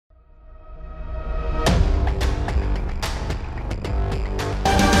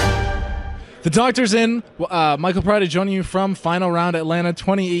The doctor's in. Michael Perrotti joining you from Final Round Atlanta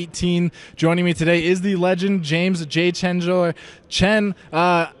 2018. Joining me today is the legend James J. Chen.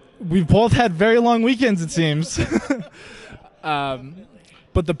 We've both had very long weekends, it seems.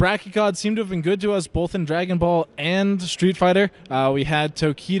 But the bracket gods seem to have been good to us both in Dragon Ball and Street Fighter. We had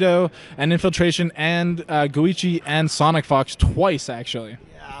Tokido and Infiltration and Goichi and Sonic Fox twice, actually.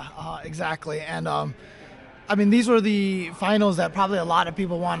 Yeah, exactly. And I mean, these were the finals that probably a lot of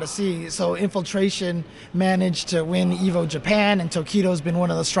people wanted to see. So Infiltration managed to win EVO Japan, and Tokido's been one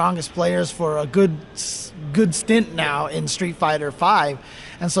of the strongest players for a good stint now in Street Fighter V.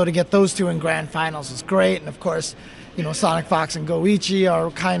 And so to get those two in grand finals was great. And of course, you know, Sonic Fox and Goichi are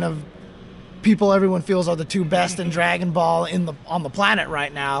kind of people everyone feels are the two best in Dragon Ball on the planet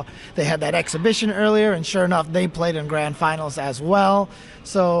right now. They had that exhibition earlier, and sure enough, they played in grand finals as well.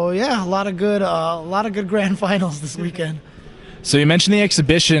 So yeah, a lot of good grand finals this weekend. So you mentioned the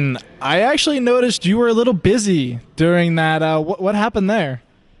exhibition. I actually noticed you were a little busy during that. What happened there?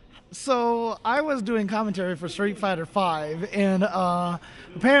 So I was doing commentary for Street Fighter V, and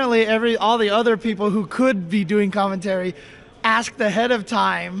apparently all the other people who could be doing commentary asked ahead of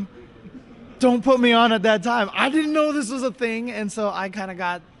time, don't put me on at that time. I didn't know this was a thing, and so I kind of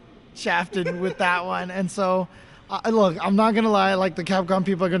got shafted with that one. And so, look, I'm not going to lie, like the Capcom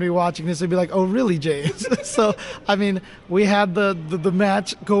people are going to be watching this and be like, oh, really, James? So, I mean, we had the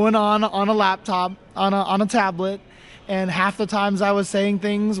match going on a laptop, on a tablet, and half the times I was saying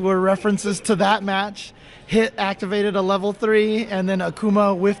things were references to that match. Hit activated a level 3, and then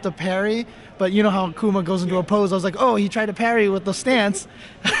Akuma whiffed a parry. But you know how Akuma goes into a pose. I was like, oh, he tried to parry with the stance.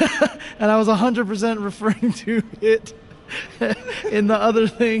 And I was 100% referring to it in the other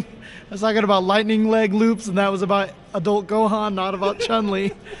thing. I was talking about lightning leg loops, and that was about adult Gohan, not about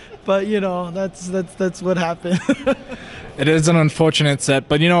Chun-Li. But, you know, that's what happened. It is an unfortunate set,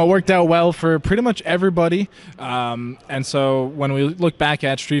 but, you know, it worked out well for pretty much everybody. And so when we look back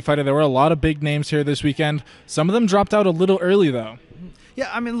at Street Fighter, there were a lot of big names here this weekend. Some of them dropped out a little early, though. Yeah,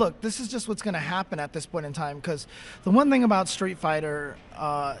 I mean, look, this is just what's going to happen at this point in time, because the one thing about Street Fighter,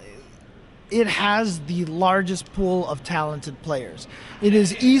 it has the largest pool of talented players. It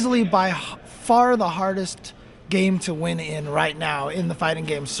is easily by far the hardest game to win in right now in the fighting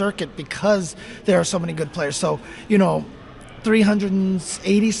game circuit because there are so many good players. So, you know,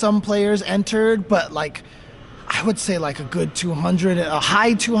 380 some players entered, but like I would say like a good 200, a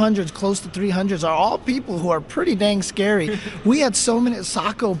high 200s, close to 300s are all people who are pretty dang scary. We had so many.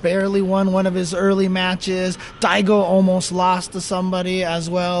 Sako barely won one of his early matches. Daigo almost lost to somebody as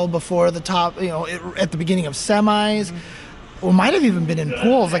well before the top, you know, at the beginning of semis. Or might have even been in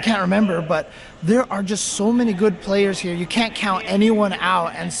pools, I can't remember, but there are just so many good players here. You can't count anyone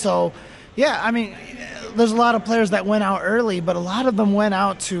out. And so, yeah, I mean, there's a lot of players that went out early, but a lot of them went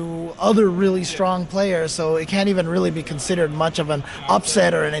out to other really strong players, so it can't even really be considered much of an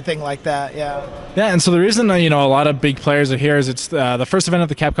upset or anything like that. Yeah. Yeah, and so the reason you know, a lot of big players are here is it's the first event of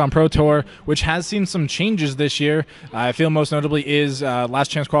the Capcom Pro Tour, which has seen some changes this year. I feel most notably is Last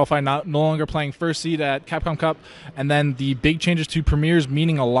Chance Qualifying no longer playing first seed at Capcom Cup, and then the big changes to premieres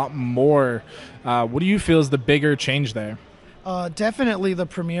meaning a lot more. What do you feel is the bigger change there? Definitely the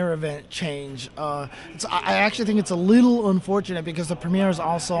premiere event change. I actually think it's a little unfortunate because the premieres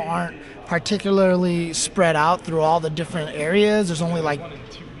also aren't particularly spread out through all the different areas. There's only like,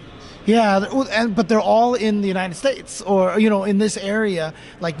 yeah, but they're all in the United States or, you know, in this area.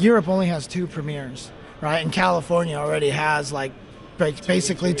 Like Europe only has 2 premieres, right? And California already has like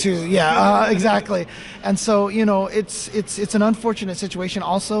basically 2. Yeah, exactly. And so, you know, it's an unfortunate situation.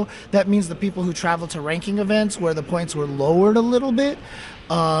 Also, that means the people who travel to ranking events where the points were lowered a little bit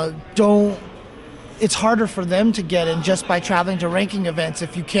it's harder for them to get in just by traveling to ranking events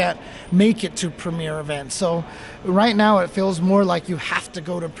if you can't make it to premier events. So right now it feels more like you have to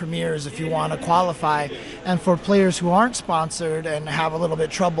go to premieres if you want to qualify. And for players who aren't sponsored and have a little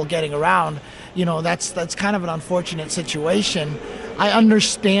bit trouble getting around, you know, that's kind of an unfortunate situation. I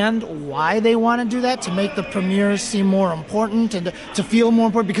understand why they want to do that, to make the premieres seem more important and to feel more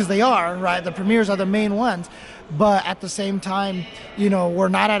important, because they are, right? The premieres are the main ones. But at the same time, you know, we're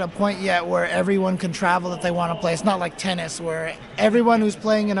not at a point yet where everyone can travel if they want to play. It's not like tennis where everyone who's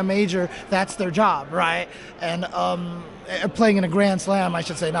playing in a major, that's their job, right? And playing in a Grand Slam, I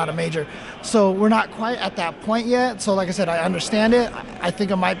should say, not a major. So we're not quite at that point yet. So like I said, I understand it. I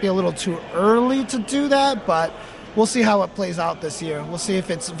think it might be a little too early to do that, but we'll see how it plays out this year. We'll see if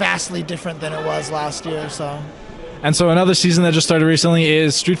it's vastly different than it was last year. And so another season that just started recently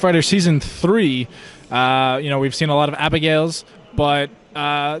is Street Fighter Season 3. You know, we've seen a lot of Abigails, but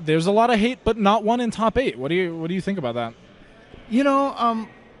there's a lot of hate, but not one in top 8. What do you think about that? You know,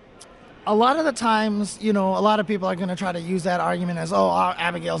 a lot of the times, a lot of people are going to try to use that argument as, oh,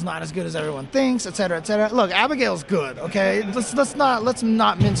 Abigail's not as good as everyone thinks, et cetera, et cetera. Look, Abigail's good, okay? Let's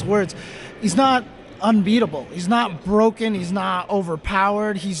not mince words. He's not unbeatable. He's not broken. He's not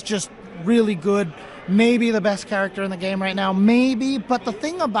overpowered. He's just really good. Maybe the best character in the game right now. Maybe. But the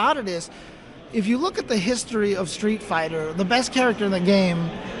thing about it is, if you look at the history of Street Fighter, the best character in the game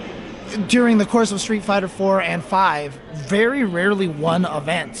during the course of Street Fighter 4 and 5 very rarely won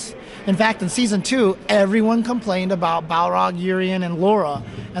events. In fact, in Season 2, everyone complained about Balrog, Urien, and Laura,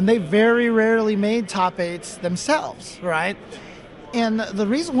 and they very rarely made top 8s themselves, right? And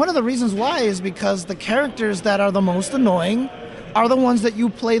one of the reasons why is because the characters that are the most annoying are the ones that you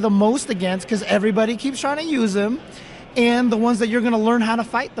play the most against because everybody keeps trying to use them, and the ones that you're going to learn how to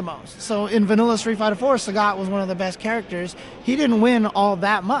fight the most. So in vanilla Street Fighter 4, Sagat was one of the best characters. He didn't win all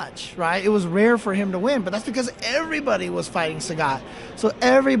that much, right? It was rare for him to win, but that's because everybody was fighting Sagat. So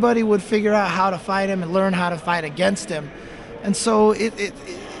everybody would figure out how to fight him and learn how to fight against him. And so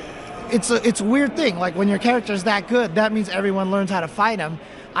it's a weird thing. Like, when your character's that good, that means everyone learns how to fight him.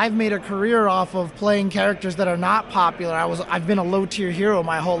 I've made a career off of playing characters that are not popular. I've been a low-tier hero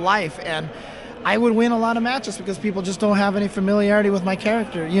my whole life, and I would win a lot of matches because people just don't have any familiarity with my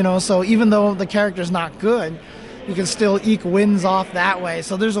character, So even though the character's not good, you can still eke wins off that way.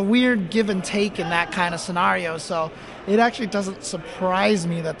 So there's a weird give and take in that kind of scenario. So it actually doesn't surprise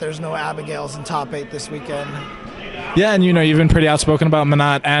me that there's no Abigails in top 8 this weekend. Yeah, and you've been pretty outspoken about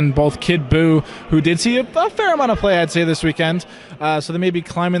Manat and both Kid Buu, who did see a fair amount of play, I'd say, this weekend. So they may be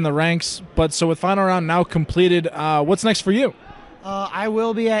climbing the ranks. But so with final round now completed, what's next for you? I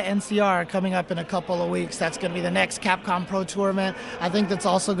will be at NCR coming up in a couple of weeks. That's going to be the next Capcom Pro tournament. I think that's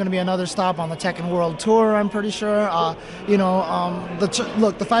also going to be another stop on the Tekken World Tour, I'm pretty sure.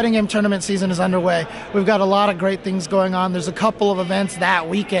 Look, the fighting game tournament season is underway. We've got a lot of great things going on. There's a couple of events that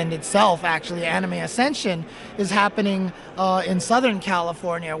weekend itself, actually. Anime Ascension is happening in Southern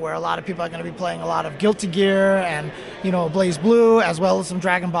California, where a lot of people are going to be playing a lot of Guilty Gear and, Blaze Blue, as well as some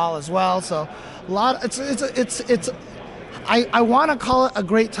Dragon Ball as well. So a lot. I want to call it a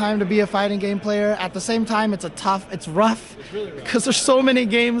great time to be a fighting game player. At the same time, it's rough because there's so many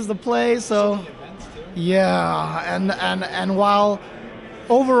games to play. So yeah, and while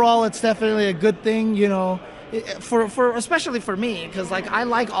overall it's definitely a good thing, for especially for me, because I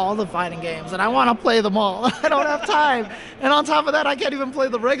like all the fighting games and I want to play them all. I don't have time, and on top of that, I can't even play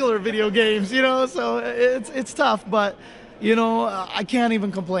the regular video games. So it's tough, but. I can't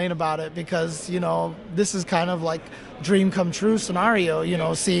even complain about it because, this is kind of like dream come true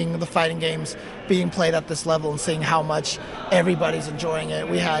scenario, seeing the fighting games being played at this level and seeing how much everybody's enjoying it.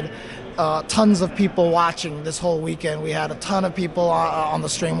 We had tons of people watching this whole weekend. We had a ton of people on the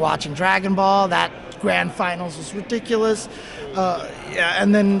stream watching Dragon Ball. That grand finals was ridiculous.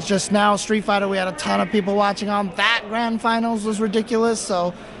 And then just now, Street Fighter, we had a ton of people watching on. That grand finals was ridiculous.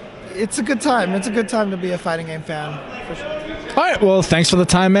 So it's a good time. It's a good time to be a fighting game fan, for sure. All right. Well, thanks for the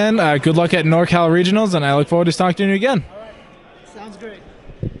time, man. Good luck at NorCal Regionals, and I look forward to talking to you again. All right. Sounds great.